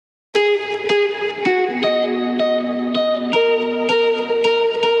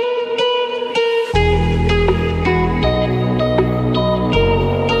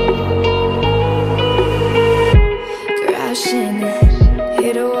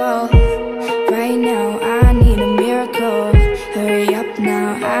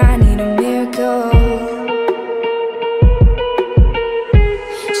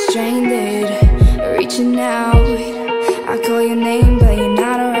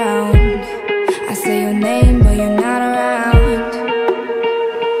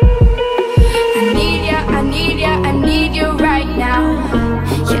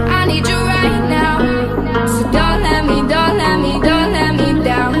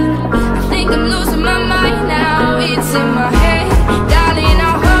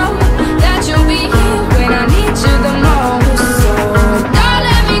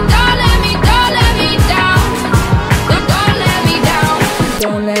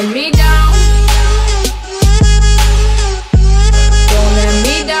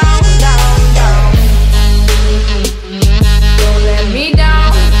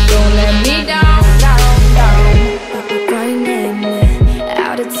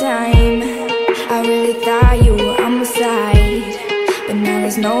by you on my side, but now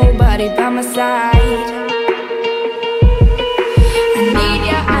there's nobody by my side. I need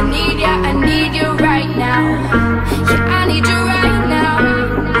ya, I need ya, I need you right now. Yeah, I need you right now.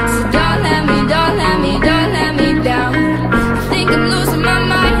 So don't let me, don't let me, don't let me down. I think I'm losing my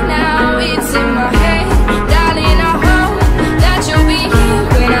mind now. It's in my head, darling, I hope that you'll be here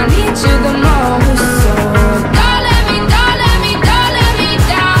when I need you the most. So don't let me, don't let me, don't let me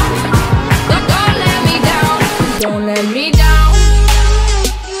down. Don't let me down. Don't let me down.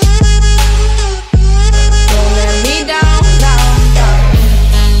 Don't let me down, down, down.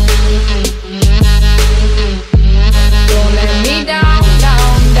 Don't let me down,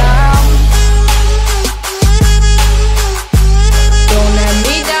 down, down. Don't let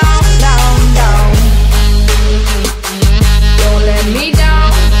me down, down, down. Don't let me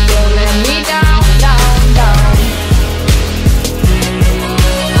down, don't let me down, down, down.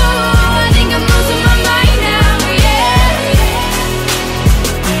 Oh, I think I'm losing my mind now, yeah.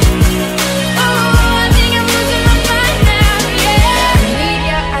 Oh, I think I'm losing my mind now, yeah. I need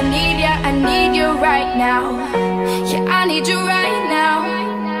ya, I need ya, I need you right now. Yeah, I need you right now.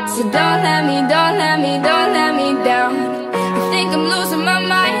 So don't let me, don't let me, don't let me down. I think I'm losing my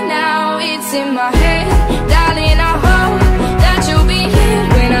mind now. It's in my head, darling, I hope that you'll be here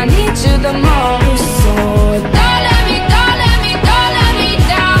when I need you the most. So don't let me, don't let me, don't let me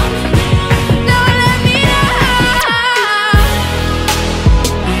down. Don't let me down.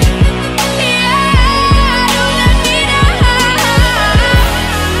 Yeah, don't let me down.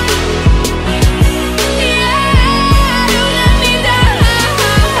 Yeah, don't let me down.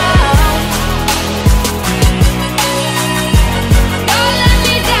 Don't let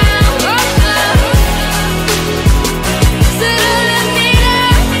me down. So don't let me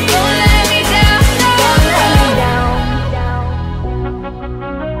down. Don't let me down.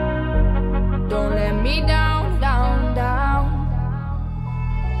 Don't let me down, down, down.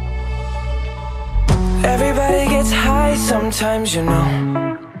 Everybody gets high sometimes, you know.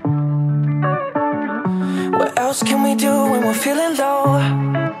 What else can we do when we're feeling low?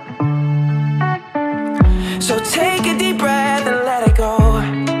 So take a deep breath and let it go.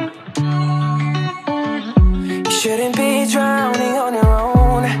 You shouldn't be drowning on your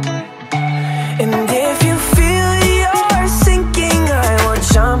own. And if you feel you're sinking, I will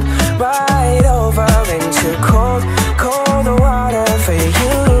jump right over into cold, cold water for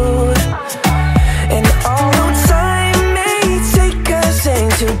you. And although time may take us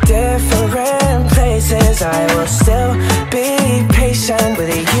into different places, I will still be patient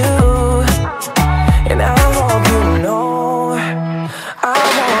with you. And I hope you know I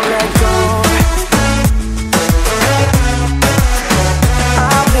won't let go.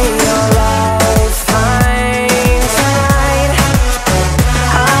 I'll be your lifeline tonight.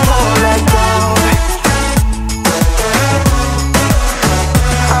 I won't let go.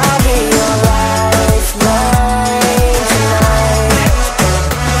 I'll be your lifeline tonight.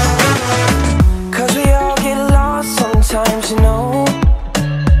 'Cause we all get lost sometimes, you know.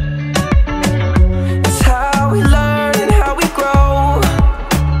 It's how we learn and how we grow.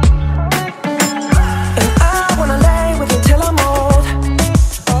 And I wanna lay with you till I'm old.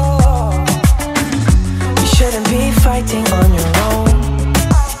 Oh, you shouldn't be fighting on your own.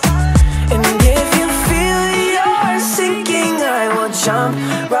 And if you feel you're sinking, I will jump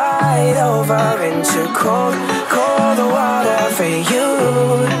right over into cold, cold water for you.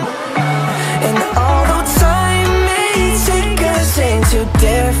 And although time may take us into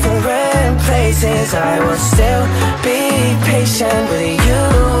different places, I will still be patient with you.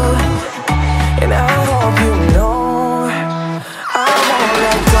 And I hope you know I won't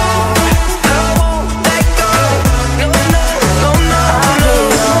let go. I won't let go. No, no, no, no. I'll be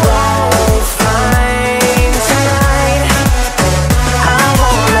your lifeline tonight. I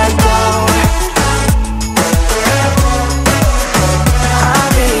won't let go. I'll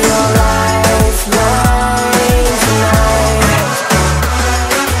be your lifeline tonight.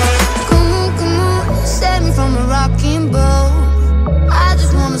 Come on, save me from a rocking boat. I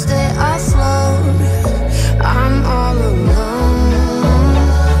just wanna stay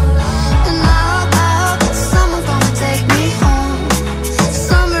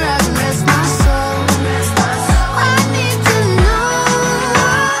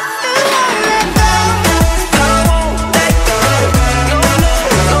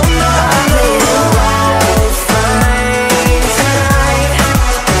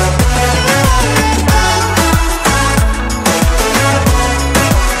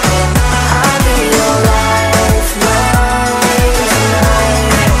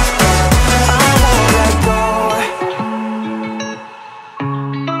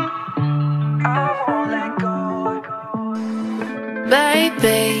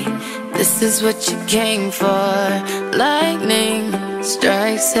Baby, this is what you came for. Lightning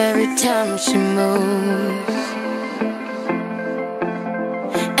strikes every time she moves,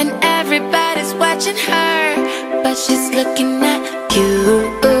 and everybody's watching her, but she's looking at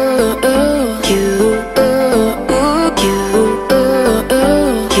you.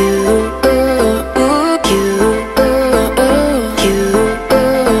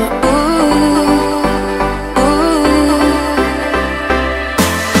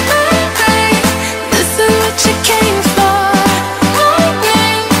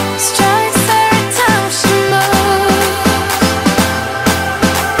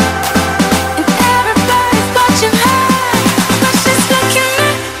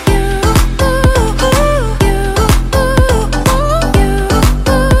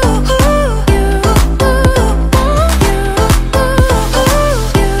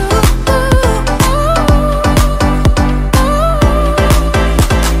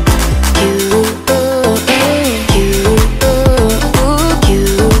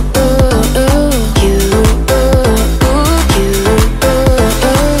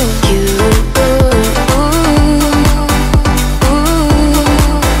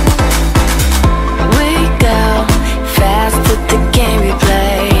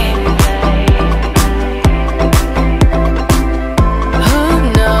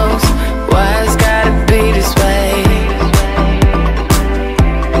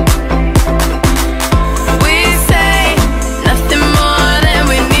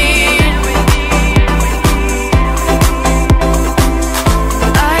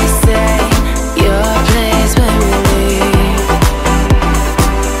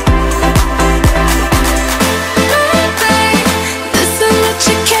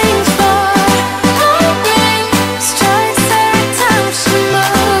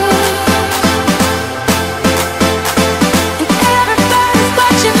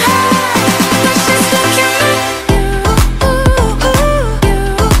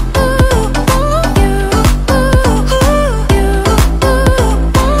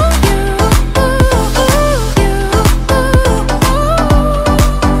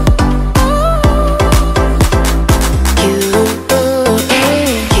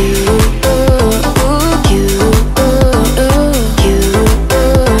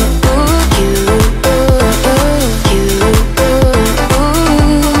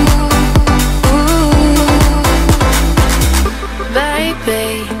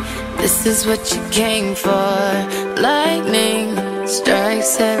 This is what you came for. Lightning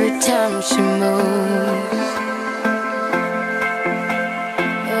strikes every time she moves.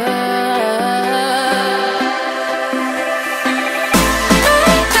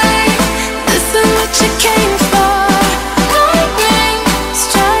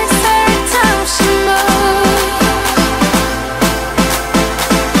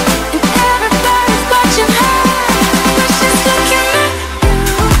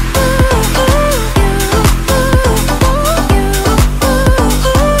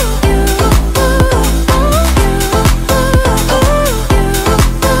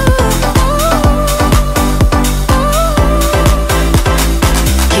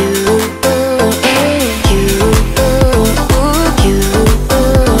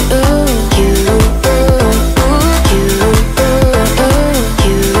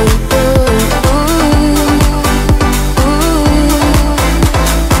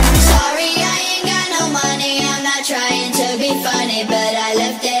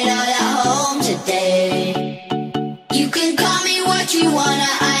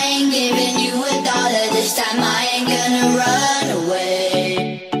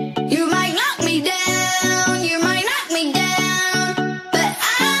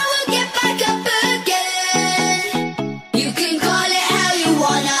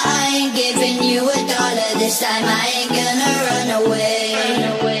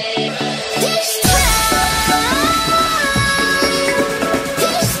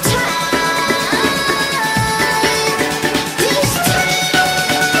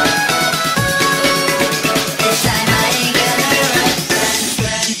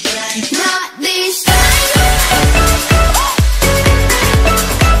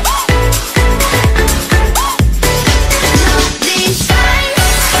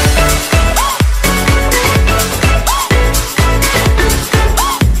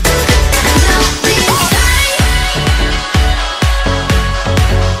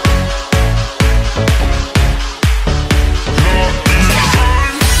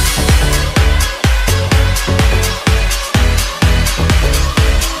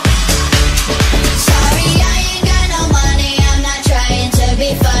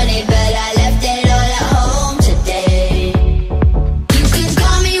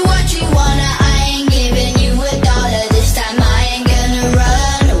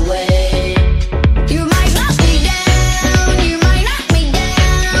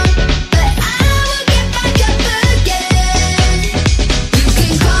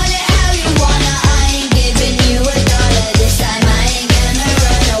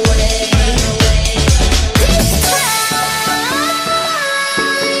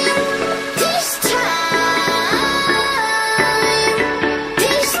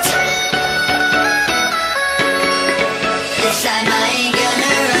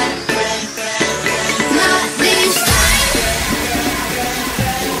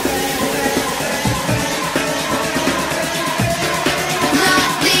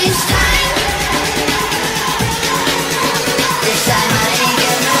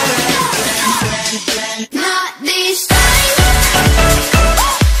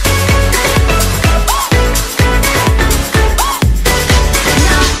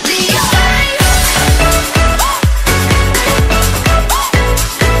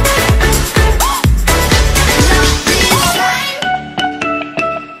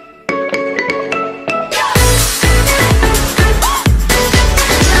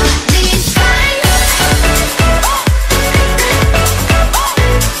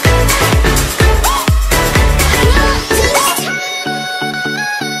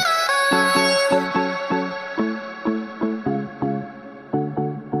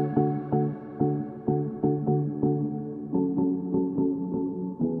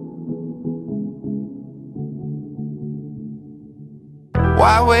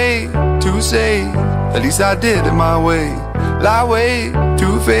 My way to say, at least I did it my way. Lie way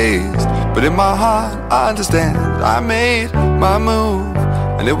too faced, but in my heart I understand. I made my move,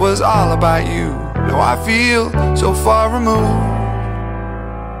 and it was all about you. Now I feel so far removed.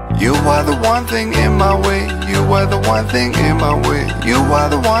 You are the one thing in my way. You are the one thing in my way. You are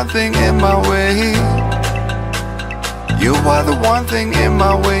the one thing in my way. You are the one thing in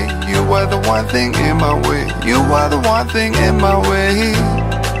my way. You are the one thing in my way. You are the one thing in my way.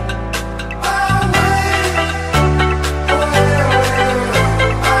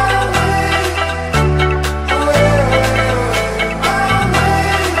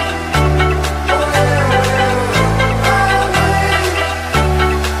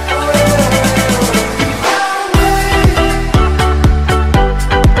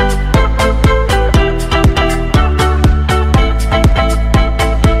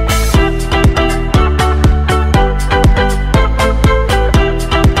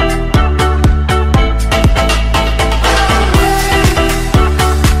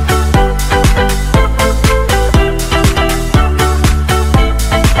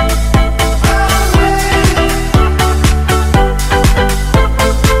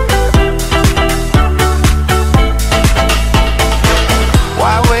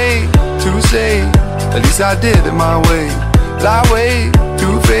 At least I did it my way. Lie way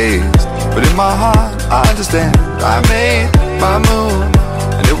too faced, but in my heart I understand. I made my move,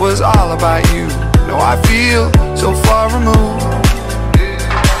 and it was all about you. Now I feel so far removed.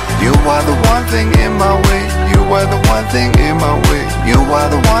 You are the one thing in my way. You are the one thing in my way. You are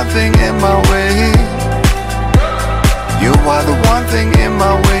the one thing in my way. You are the one thing in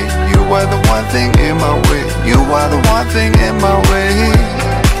my way. You are the one thing in my way. You are the one thing in my way.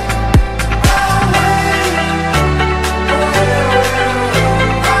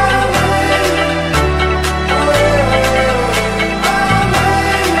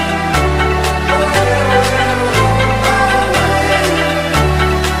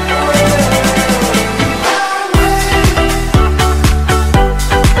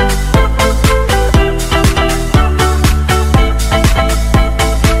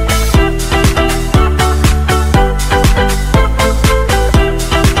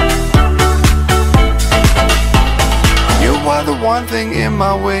 One thing in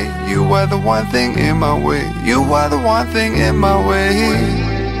my way. You are the one thing in my way. You are the one thing in my way.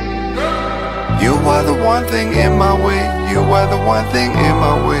 You are the one thing in my way. You are the one thing in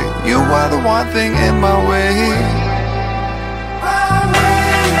my way. You are the one thing in my way.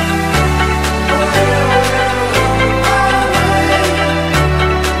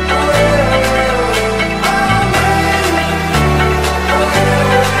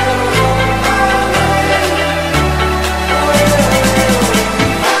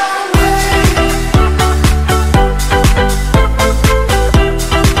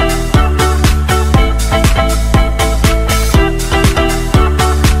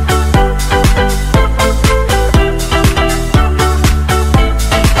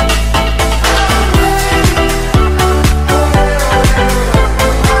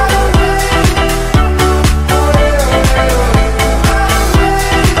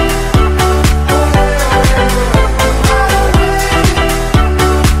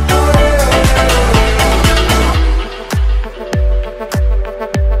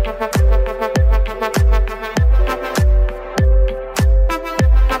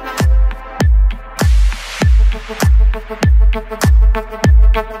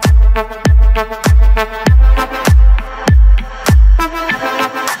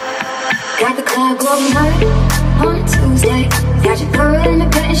 Got the club going hard on a Tuesday. Got your girl in the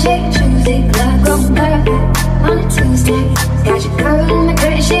curtain shake Tuesday. Club going hard on a Tuesday. Got your girl in the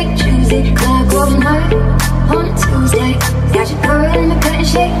curtain shake Tuesday. Club going hard on a Tuesday. Got your girl in the curtain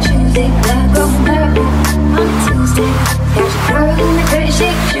shake Tuesday. Club going hard on a Tuesday. Got your girl in the curtain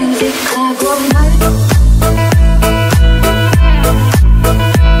shake Tuesday. Club going hard.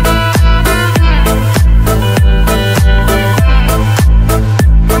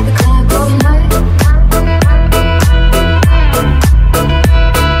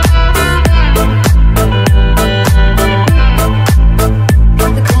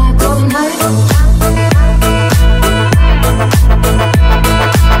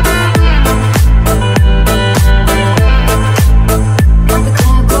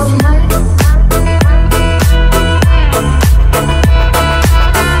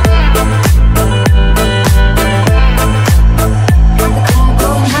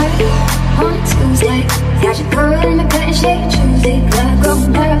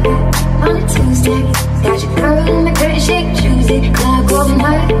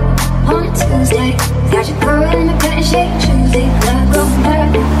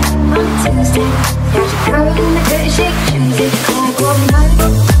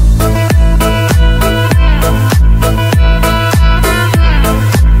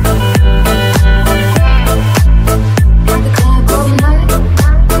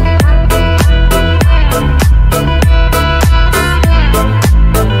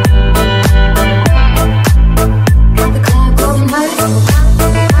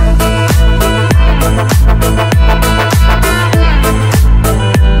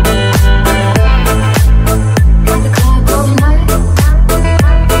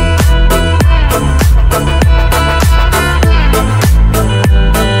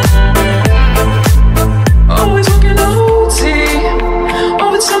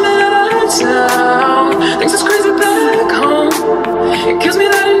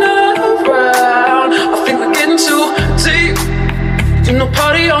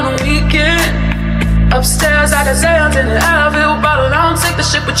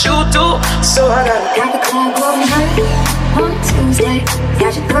 do. So I got the club going high on Tuesday.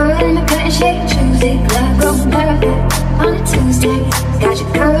 Got your girl in the curtain shake Tuesday. Club going high on Tuesday. Got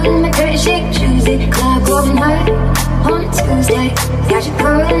your girl in the curtain shake Tuesday. Club going high on Tuesday. Got your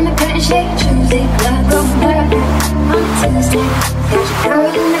girl in the curtain shake Tuesday. Club going high on Tuesday. Got your girl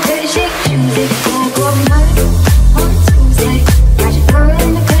in the curtain shake Tuesday. Club going high on Tuesday. Got your girl in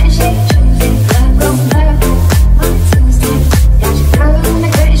the curtain shake Tuesday. Club going high on Tuesday. Got your girl in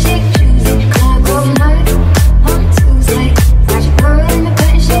the curtain shake Tuesday. Club going high on Tuesday. Got your girl in the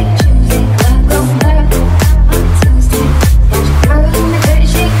curtain shake Tuesday. Club going high on Tuesday. Got your girl in the curtain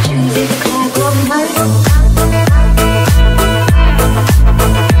shake Tuesday. Club going high.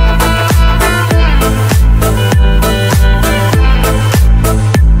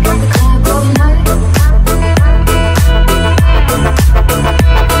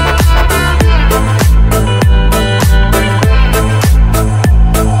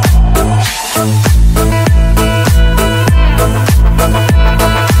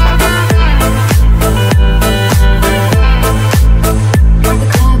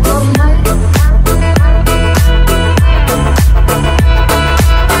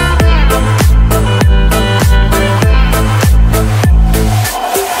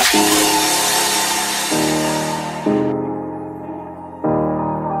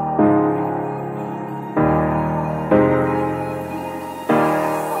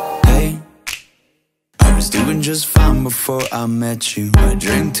 Just fine before I met you. I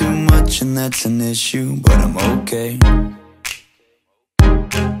drink too much and that's an issue, but I'm okay.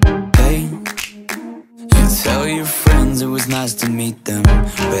 Hey, you tell your friends it was nice to meet them,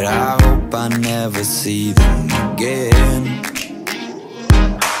 but I hope I never see them again.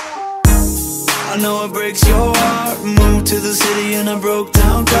 I know it breaks your heart. Moved to the city and I broke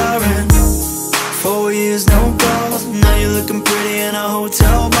down crying. 4 years, no calls. Now you're looking pretty in a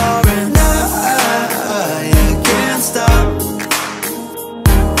hotel bar, and I can't stop.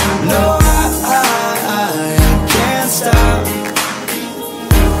 No, I can't stop.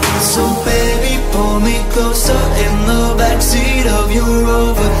 So baby, pull me closer in the backseat of your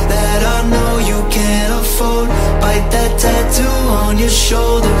Rover that I know you can't afford. Bite that tattoo on your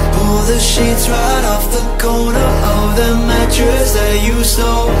shoulder. Pull the sheets right off the corner of the mattress that you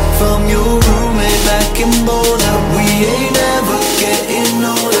stole from your roommate back in Boulder. We ain't ever getting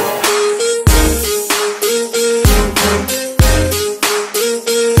older.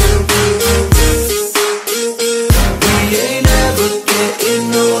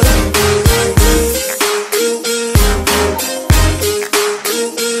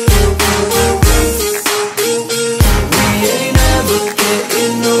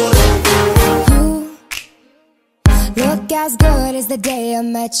 As good as the day I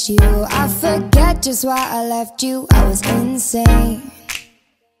met you. I forget just why I left you. I was insane.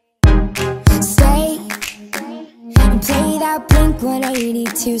 Stay and play that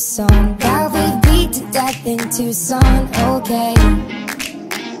Blink-182 song that we beat to death in Tucson. Okay,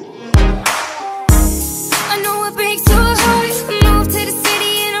 I know it breaks your heart. Moved to the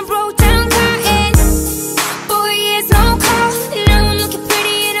city and I broke down crying. 4 years, no call. Now I'm looking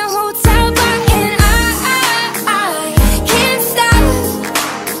pretty in a hotel bar, and I can't stop.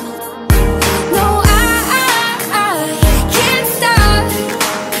 No, I can't stop.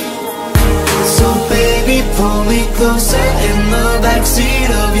 So baby, pull me closer in the backseat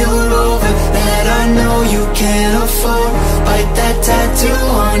of your Rover that I know you can't afford. Bite that tattoo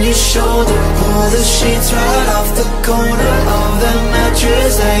on your shoulder. Pull the sheets right off the corner of the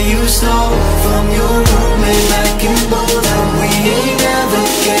mattress that you stole from your roommate back in Boulder. We ain't never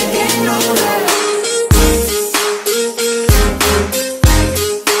getting older.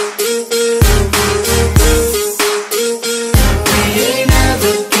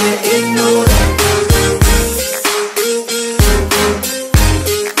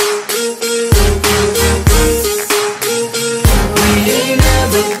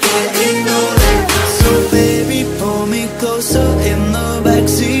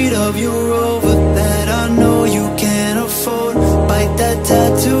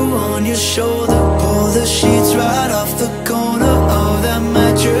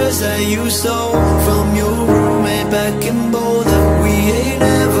 You stole from your roommate back in Boulder. We ain't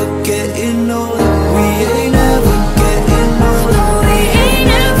ever getting older. We ain't ever getting older. We ain't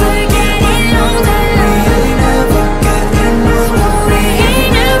ever getting older. We ain't ever getting older. We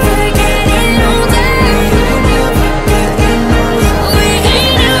ain't ever getting older. We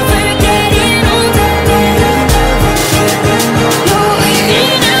ain't ever getting older. We ain't ever getting older. No, we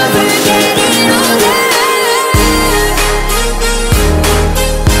ain't ever getting older.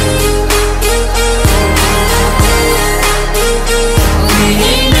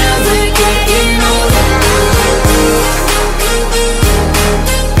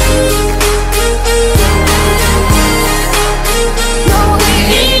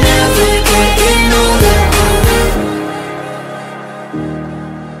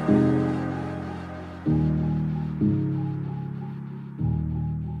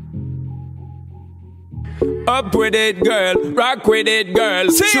 Up with it, girl. Rock with it, girl.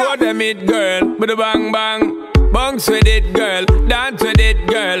 Show them it, girl. Bada bang bang. Bounce with it, girl. Dance with it,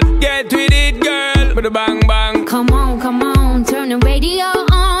 girl. Get with it, girl. Bada bang bang. Come on, turn the radio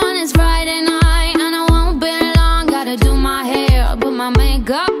on. It's Friday night and I won't be long. Gotta do my hair, put my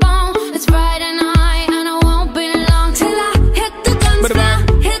makeup on. It's Friday night and I won't be long till I hit the dance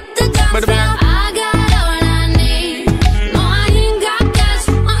floor, hit the dance floor. I got all I need. No, I ain't got cash,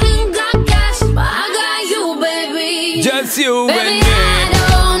 but I got you, baby. Just you Baby, and me. I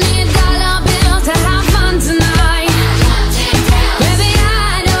don't need dollar bills to have fun tonight. Baby,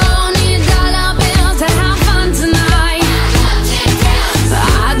 I don't need dollar bills to have fun tonight.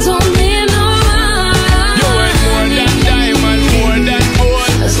 I don't need no money. You ain't more than diamond, more than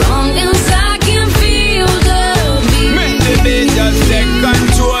gold. As long as I can feel the beat. Make the beat just take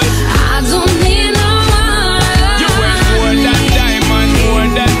control. I don't need no money. You ain't more than diamond, more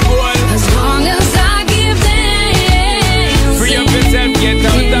than gold. As long as I give them. Free up yourself, get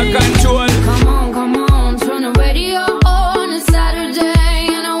out of control. Come on, turn the radio on. It's Saturday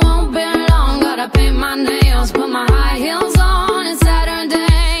and I won't be long. Gotta paint my nails, put my high heels on. It's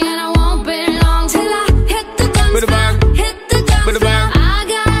Saturday and I won't be long till I hit the dance Bada bang. floor, hit the dance Bada floor. bang. I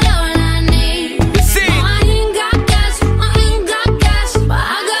got all I need. You see? No, I ain't got cash, but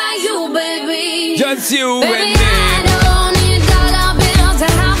I got you, baby. Just you Baby, and me. I don't need dollar bills to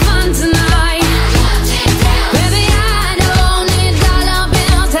have fun tonight. Baby, I don't need dollar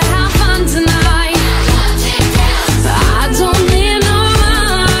bills to have fun tonight. I don't need no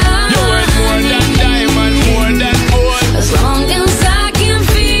money. You ain't more than diamond, more than gold. As long as I can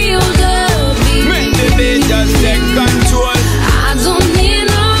feel the beat. Make the beat just take control. I don't need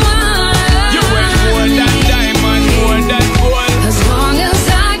no money. You ain't more than diamond, more than gold. As long as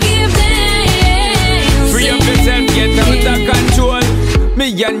I give them. Free up yourself, get out of control. Me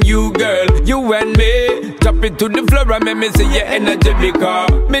and you, girl, you and me. Drop it to the floor and make me see your energy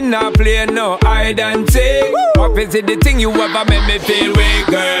because me not play no hide and seek. What is it the thing you ever make me feel weak,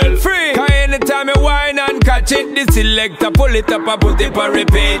 girl? Free. Cause anytime I whine and catch it, the selector pull it up and put it for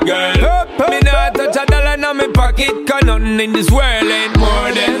repeat, girl. Me not touch a dollar in my pocket, cause nothing in this world ain't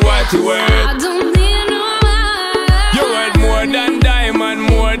more than what you worth. I don't need no money. You worth more than diamond,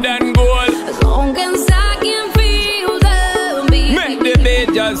 more than gold. As long as I can feel the beat. Make the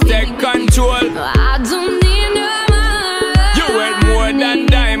beat just take control. I don't need no money. You worth more than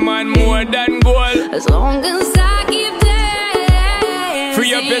diamond, more than gold. As long as I keep dancing.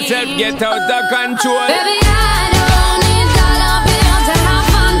 Free up yourself, get out of control. Baby, I don't need dollar bills to have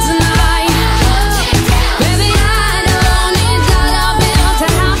fun tonight. Baby, I don't need dollar bills to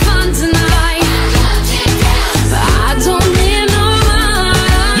have fun tonight. I don't need no money.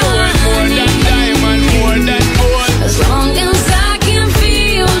 You worth more than diamond, more than gold. As long as I can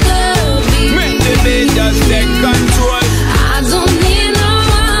feel the beat. Make the beat just take control. I don't need no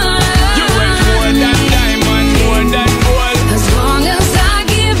money. You worth more than diamond, more than gold. As long as I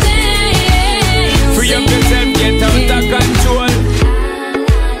give them. Free up yourself, get out of control.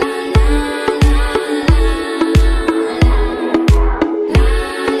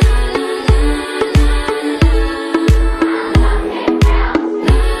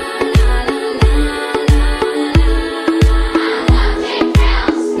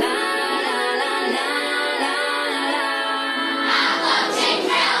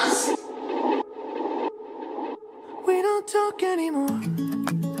 We don't talk anymore.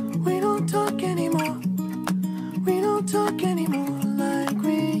 We don't talk anymore. We don't talk anymore like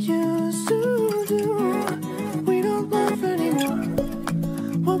we used to do. We don't laugh anymore.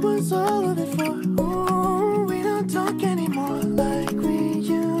 What was all of it for? Ooh, we don't talk anymore like we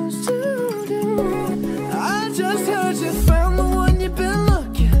used to do. I just heard you found the one you've been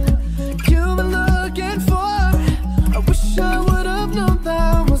looking for. I wish I would have known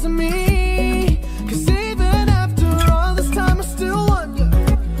that wasn't me. 'Cause even after all this time I still wonder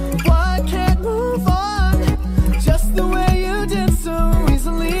why I can't move on just the way you did so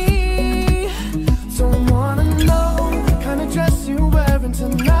easily. Don't wanna know the kind of dress you're wearing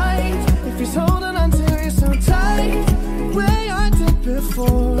tonight, if he's holding on to you so tight the way I did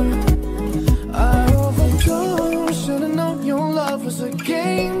before. I overdosed, should've known your love was a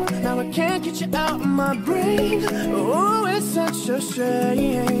game. Now I can't get you out of my brain. Oh, it's such a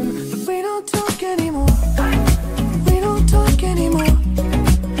shame. But we don't talk anymore. We don't talk anymore.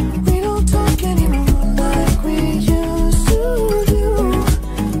 We don't talk anymore like we used to do.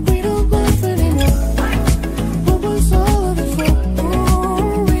 We don't laugh anymore. What was all of it for?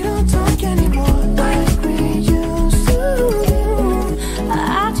 Ooh, we don't talk anymore like we used to do.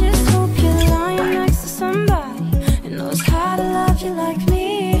 I just hope you're lying next to somebody who knows how to love you like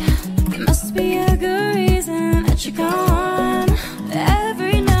me. There must be a good reason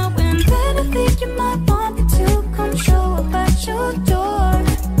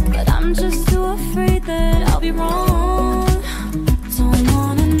but I'm just too afraid that I'll be wrong. Don't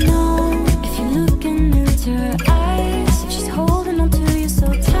wanna know if you're looking into her eyes, if she's holding on to you so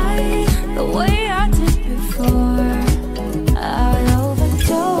tight, the way I did before. I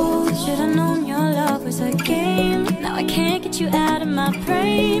overdosed, should've known your love was a game. Now I can't get you out of my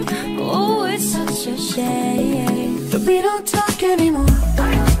brain. Oh, it's such a shame that we don't talk anymore.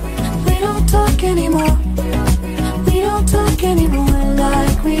 We don't talk anymore. We don't talk anymore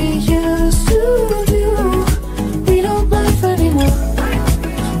like we used to do. We don't laugh anymore.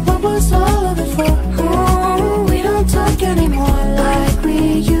 What was all of it for? Oh, we don't talk anymore like we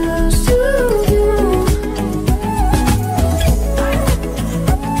used to do.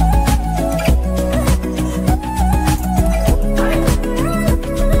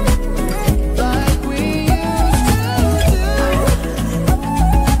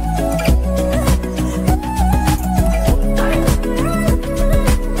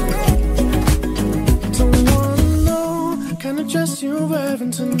 You're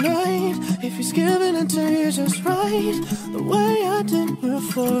wearing tonight, if he's giving it to you just right, the way I did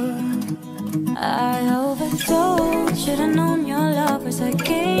before. I overdosed, should've known your love was a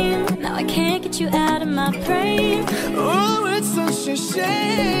game. Now I can't get you out of my brain. Oh, it's such a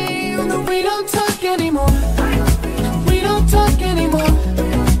shame that we don't talk anymore. We don't talk anymore.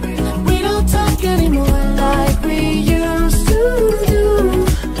 We don't talk anymore like we used to do.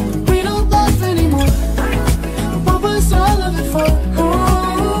 We don't laugh anymore. What was all of it for?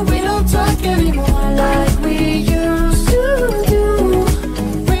 Oh, we don't talk anymore like we used to do.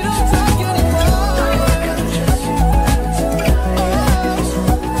 We don't talk anymore.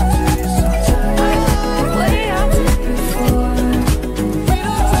 The way I did before. We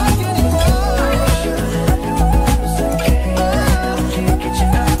don't talk anymore. Can't get you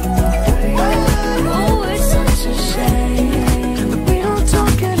out of my way. Oh, it's such a shame that we don't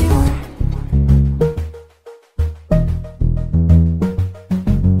talk anymore.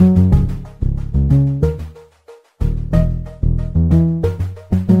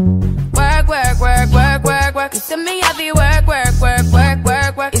 You see me heavy work.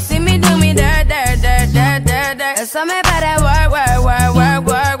 You see me do me dirt. There's something about that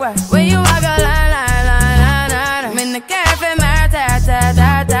work. When you walk a line. I'm in the cafe, my ta.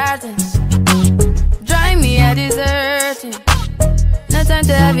 Drive me a deserted. No time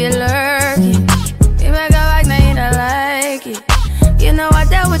to have you lurking. You make a like, now you don't like it. You know I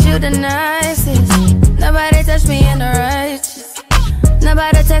dealt with you the nicest. Nobody touched me in the righteous.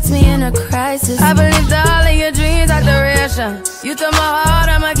 Nobody text me in a crisis. I believed all of your dreams are duration. You took my heart,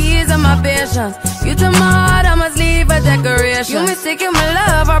 all my keys, and my patience. You took my heart, I must leave a decoration. You mistaken my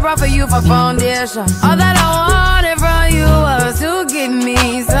love, I brought for you for foundation. All that I wanted from you was to give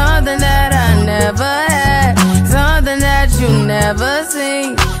me something that I never had, something that you never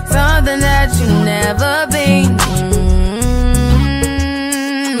seen, something that you never been.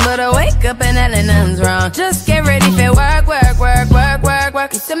 But I wake up and nothing's wrong. Just get ready for work.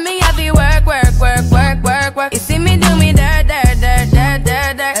 You see me heavy work. You see me do me dirt.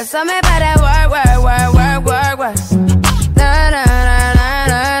 There's something about that work.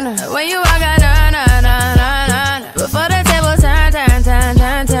 When you walk out, before the table turn.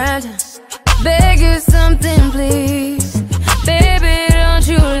 Beg you something, please. Baby, don't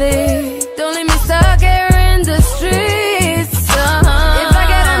you leave. Don't leave me stuck here in the streets. If I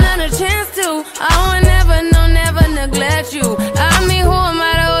get another chance to, I would never neglect you. I mean, who am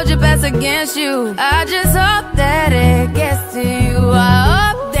I to hold your best against you? I just hope that it gets to you.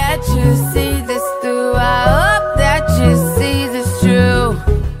 I hope that you see this through. I hope that you see this true.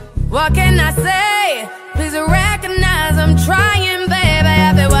 What can I say? Please recognize I'm trying, baby.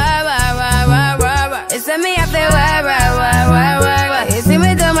 I feel work. It's me, I feel work. You see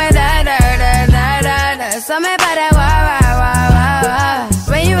me do my da. Something about that work.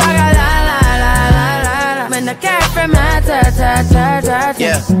 When you walk out, la. When the cat from my ta.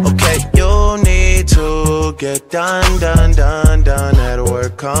 Yeah, okay, you need to get done at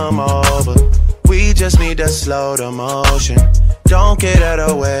work, come over. We just need to slow the motion. Don't get out of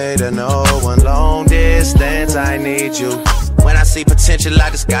the way to no one. Long distance, I need you. When I see potential, I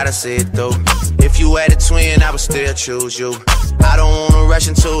just gotta see it through. If you had a twin, I would still choose you. I don't wanna rush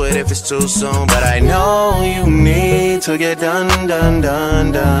into it if it's too soon, but I know you need to get done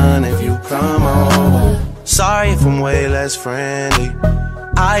if you come over. Sorry if I'm way less friendly.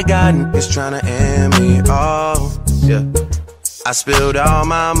 I got niggas tryna end me, oh, yeah. I spilled all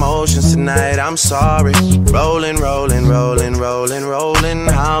my emotions tonight, I'm sorry. Rolling.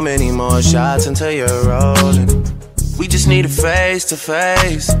 How many more shots until you're rolling? We just need a face to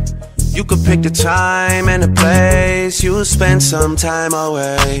face. You could pick the time and the place. You'll spend some time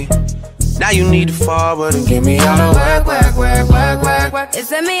away. Now you need to forward and give me all the work, work, work, work, work, work. You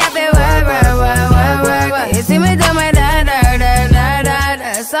send me up there, work, work, work, work, work, work. You see me do my da da da da da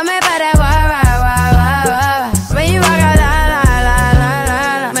da. So me by that work, work, work, work, work. When you walk out, la la la la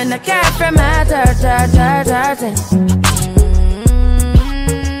la la. When the cat from my dirt, dirt, dirt, dirt.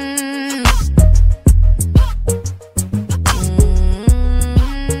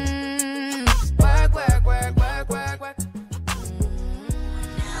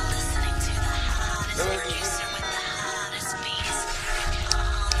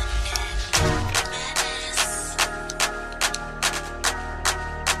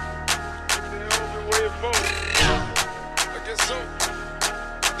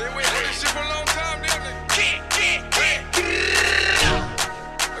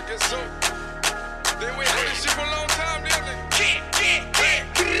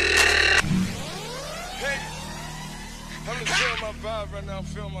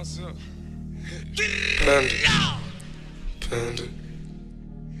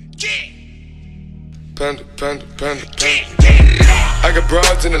 Panda, panda, panda, panda. I got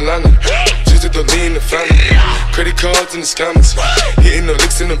broads in Atlanta, just to lean the family. Credit cards in the scammers, hitting the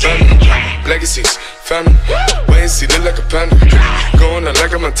licks in the van. Legacies, family, wait and see, look like a panda. Going out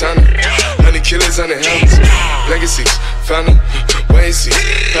like a Montana, 100 killers on the helmets. Legacies, family, wait and see,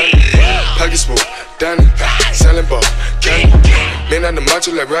 family. Pockets full, Danny, selling ball, candy. Man on the macho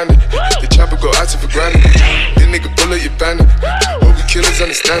like Randy, the chopper go out to for granted. This nigga bullet, you bandit. Killers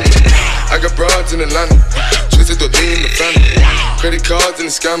understand me. I got broads in Atlanta, twisted to lean in the family. Credit cards and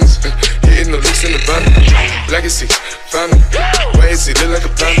the scammers, hitting the licks in the van. Legacy, family, wait and see, look like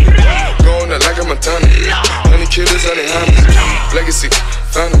a panda. Going out like a Montana, 100 killers on the hammers. Legacy,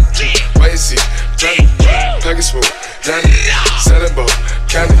 family, wait and see, family. Package full, Danny, selling ball,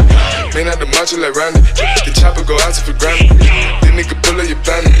 candy. Man out the macho like Randy, the chopper go out to for granted. This nigga bullet, you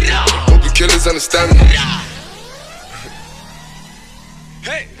bandit. Hope you killers understand me.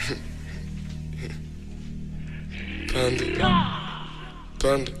 Hey! Panda,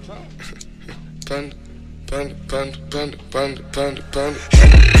 panda, panda, panda, panda, panda, panda, panda, panda.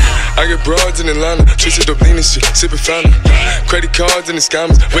 I get broads in Atlanta, twisted up leaning shit, sippin' fountain. Credit cards and the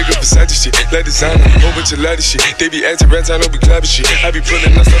scammers, wake up beside shit, like designer, whole bunch of ladder shit. They be acting rats, I know we clapping shit. I be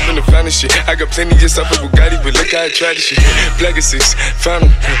pulling up stuff in the fountain shit. I got plenty of stuff with Bugatti, but look how I try this shit. Black is 6,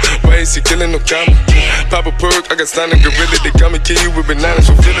 fountain, why is he killing no comma? Pop a perk, I got standing gorilla, they come and kill you with bananas.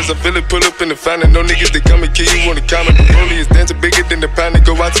 For feelings, I feel it, pull up in the fountain. No niggas, they come and kill you on the comment. The bully is dancing bigger than the pound, they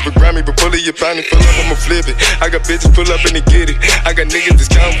go out to the Grammy, but pull it, your pound, pull up, I'ma flip it. I got bitches pull up and they get it. I got niggas that's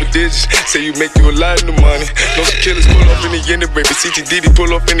counting for digits. Say you make you a lot of money. No killers pull up in the end of baby. CTDD pull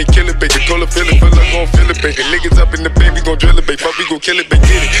up in the killer baby. Call a filler, fill up, gon' fill it baby. Niggas up in the baby, gon' drill it baby. Fuck, we gon' kill it baby,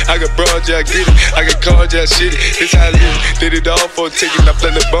 get it. I got broads, yeah, I get it. I got cards, yeah, I shit it. This how I live. Did it all for a ticket. I play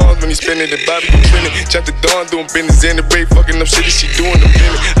the bombs when he spinning the Bobby, gon' spin it. Chop the dawn, doing business in the break. Fucking up shit, she doing the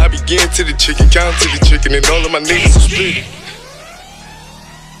minute. I begin to the chicken, count to the chicken, and all of my niggas are split.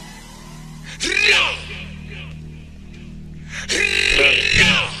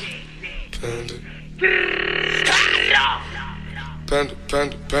 Panda, panda,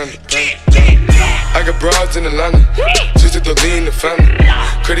 panda, panda, panda. I got broads in Atlanta, twisted to lean the family.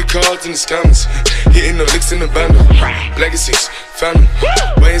 Credit cards and the scammers, hitting the licks in the band. Legacies, family,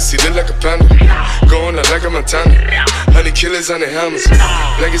 wait and see, look like a panda. Going out like a Montana, 100 killers on the hammers.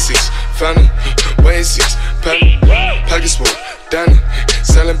 Legacies, family, wait and see, family. Pockets full, Danny,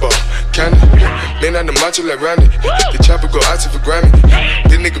 selling ball, candy. Man on the macho like Randy, the chopper go out to for Grammy.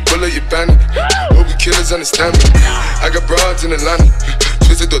 This nigga bullet, you bandit. Hope you killers understand me. I got broads in Atlanta,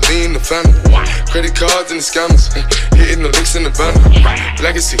 twisted to lean the family. Credit cards and the scammers, hitting the licks in the van.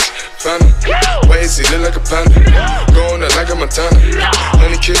 Legacy, family, wait and see, look like a panda. Going out like a Montana,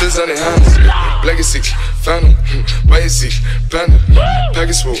 100 killers on the hands. Legacy, family, wait and see, panda.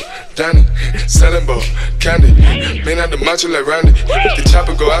 Package full, Danny, selling ball, candy. Man out the macho like Randy, the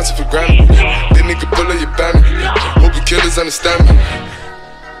chopper go out to for granted. This nigga bullet, you bandit. Hope you killers understand me.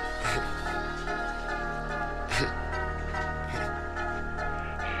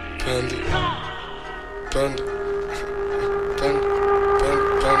 Panda, panda, panda, panda,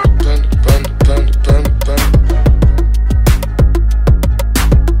 panda, panda, panda, panda, panda.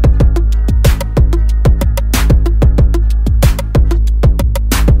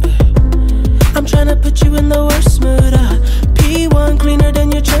 I'm tryna put you in the worst mood, P1 cleaner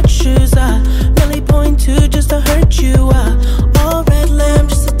than your church shoes, Millie point 2 just to hurt you, all red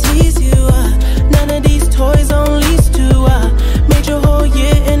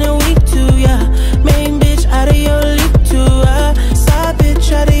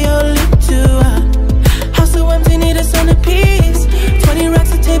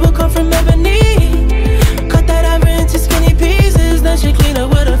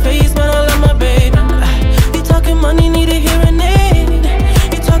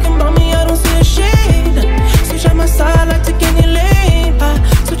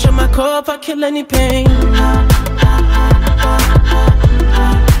core if I kill any pain.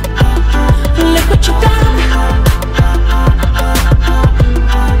 Look what you done.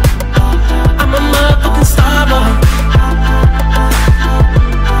 I'm a motherfucking star boy.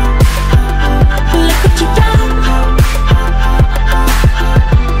 Look what you done.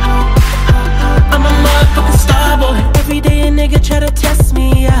 I'm a motherfucking star boy. Every day a nigga try to test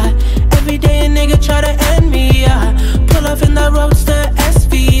me, yeah. Every day a nigga try to end me, yeah. Pull off in that roadster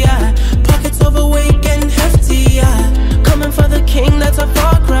SV, yeah. Pockets overweight, getting hefty, yeah. Coming for the king, that's a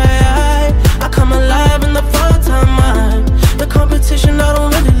far cry. I come alive in the fall time, man. The competition, I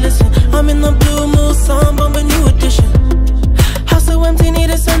don't really listen. I'm in the blue mood, song, bomb a new edition. House so empty, need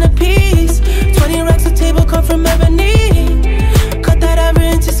a centerpiece. 20 racks of table come from ebony. Cut that ever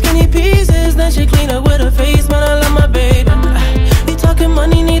into skinny pieces. Then she clean up with her face, man, I love my baby. You talking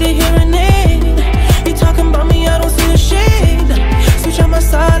money, need a hearing aid. You talking about me, I don't see the shade. Switch on my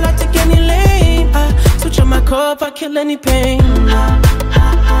side, I take any lane. I switch on my core if I kill any pain.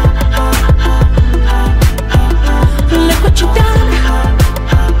 Look what you done.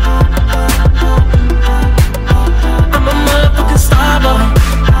 I'm a motherfucking star boy.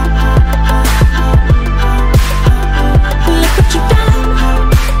 Look what you done.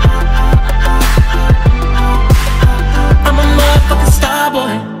 I'm a motherfucking star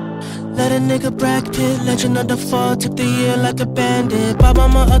boy. Let a nigga Brad Pitt, legend of the fall, took the year like a bandit. Bought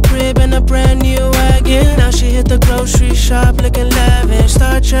mama a crib and a brand new wagon. Now she hit the grocery shop looking lavish.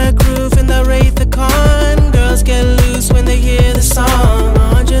 Star Trek roof in the Wraith the Con. Girls get loose when they hear the song.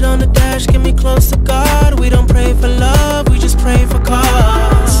 100 on the dash, get me close to God. We don't pray for love, we just pray for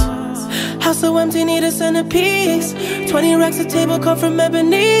cause. House so empty, need a centerpiece. 20 racks of table come from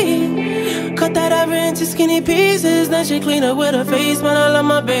ebony. Cut that ever into skinny pieces. Then she clean up with her face, man, I love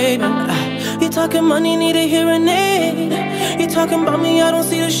my baby. You talking money, need a hearing aid. You talking about me, I don't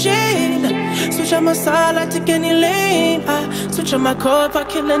see the shade. Switch on my side, I take any lane. I switch on my core if I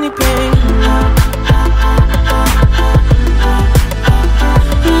kill any pain.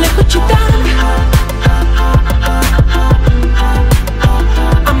 Look what you done.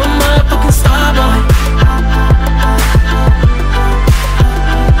 I'm a motherfucking star boy.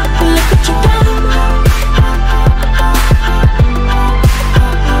 Look what you done.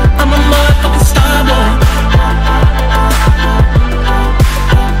 I'm a motherfucking star boy.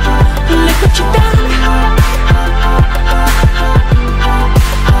 Look what you done.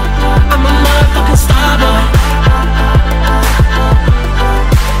 I'm a motherfucking star boy.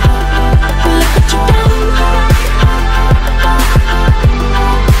 Look what you done.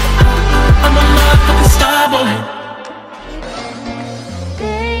 I'm a motherfucking star boy.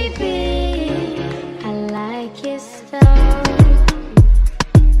 Baby, I like your style.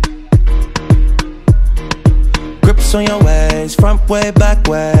 Grips on your ways, front way, back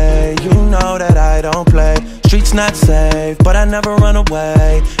way. You know that I don't play. Streets not safe, but I never run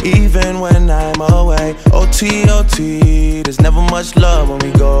away, even when I'm away. OT, OT, there's never much love when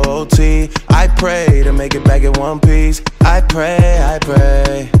we go OT. I pray to make it back in one piece. I pray, I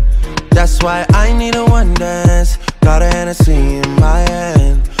pray. That's why I need a one dance. Got a Hennessy in my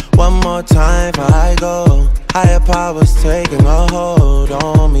hand. One more time before I go. Higher powers taking a hold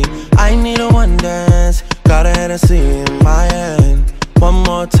on me. I need a one dance. Got a Hennessy in my hand. One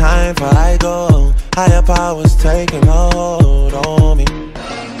more time before I go. Higher powers taking a hold on me.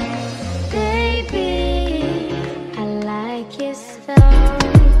 Baby, I like your style.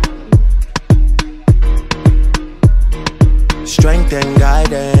 Strength and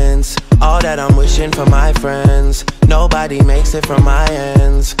guidance, all that I'm wishing for my friends. Nobody makes it from my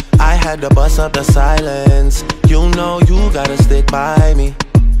ends. I had to bust up the silence. You know you gotta stick by me.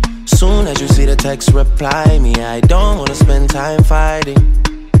 Soon as you see the text, reply me. I don't wanna spend time fighting.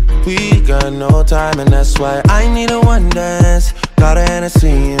 We got no time, and that's why I need a one dance. Got a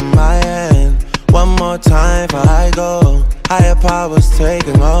Hennessy in my hand. One more time before I go. Higher powers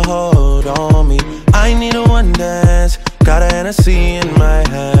taking a hold on me. I need a one dance. Got a Hennessy in my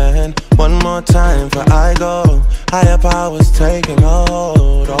hand. One more time before I go. Higher powers taking a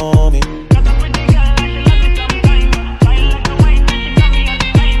hold on me.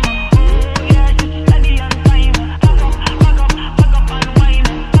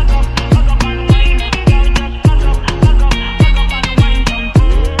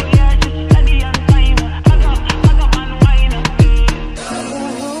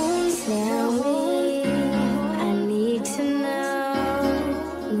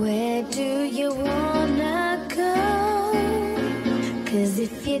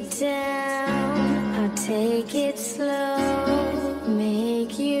 Down, I'll take it slow,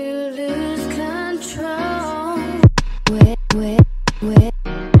 make you lose control.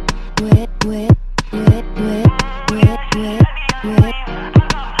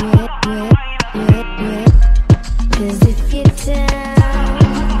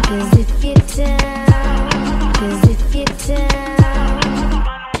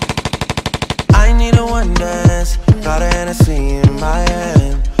 got a Hennessy in my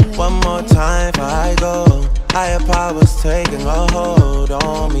hand. One more time before I go. Higher powers taking a hold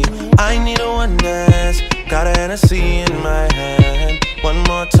on me. I need a one dance, got a Hennessy in my hand. One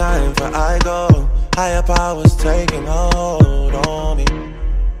more time before I go. Higher powers taking a hold on me.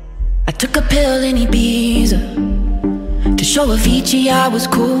 I took a pill in Ibiza to show Avicii I was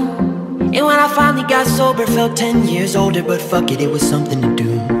cool. And when I finally got sober, felt 10 years older. But fuck it, it was something to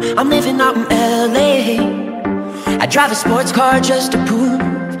do. I'm living out in LA. I drive a sports car just to prove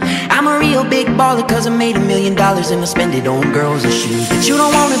I'm a real big baller, cause I made $1 million and I spend it on girls and shoes. But you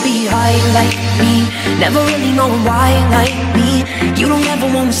don't wanna be high like me, never really knowing why like me. You don't ever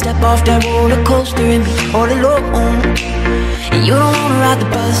wanna step off that roller coaster and be all alone. And you don't wanna ride the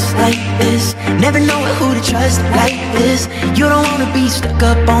bus like this, never knowing who to trust like this. You don't wanna be stuck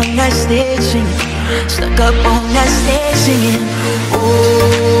up on that stage singing, stuck up on that stage singing.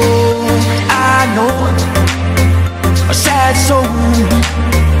 Oh, I know a sad soul,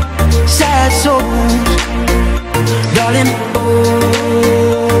 sad souls, darling,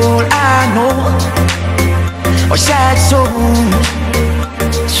 all I know are sad souls,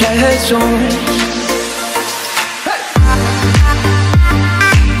 sad souls.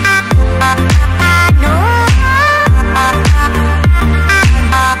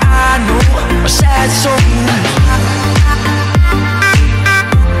 I know are sad souls.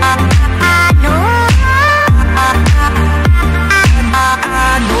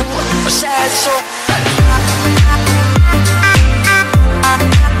 Sad soul.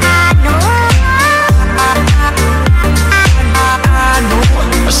 I know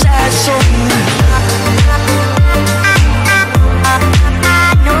a sad soul.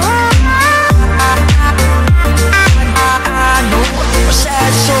 I know a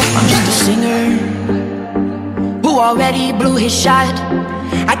sad soul. I'm just a singer who already blew his shot.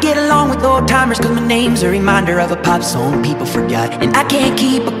 I get along with old timers cause my name's a reminder of a pop song people forgot. And I can't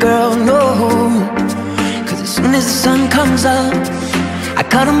keep a girl, no, cause as soon as the sun comes up I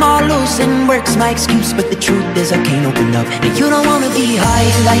cut them all loose and work's my excuse. But the truth is I can't open up. And you don't wanna be high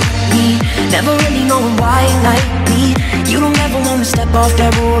like me, never really knowing why like me. You don't ever wanna step off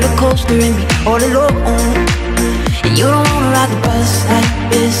that roller coaster and be all alone. And you don't wanna ride the bus like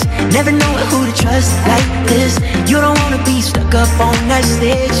this, never knowing who to trust like this. You don't wanna be stuck up on that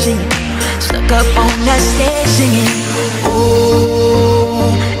stage singing, stuck up on that stage singing.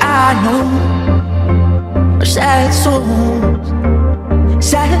 Oh, I know sad souls,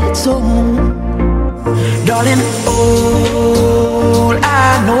 sad souls, darling, all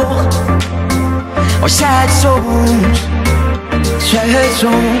I know are sad souls, sad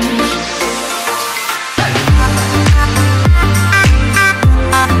souls.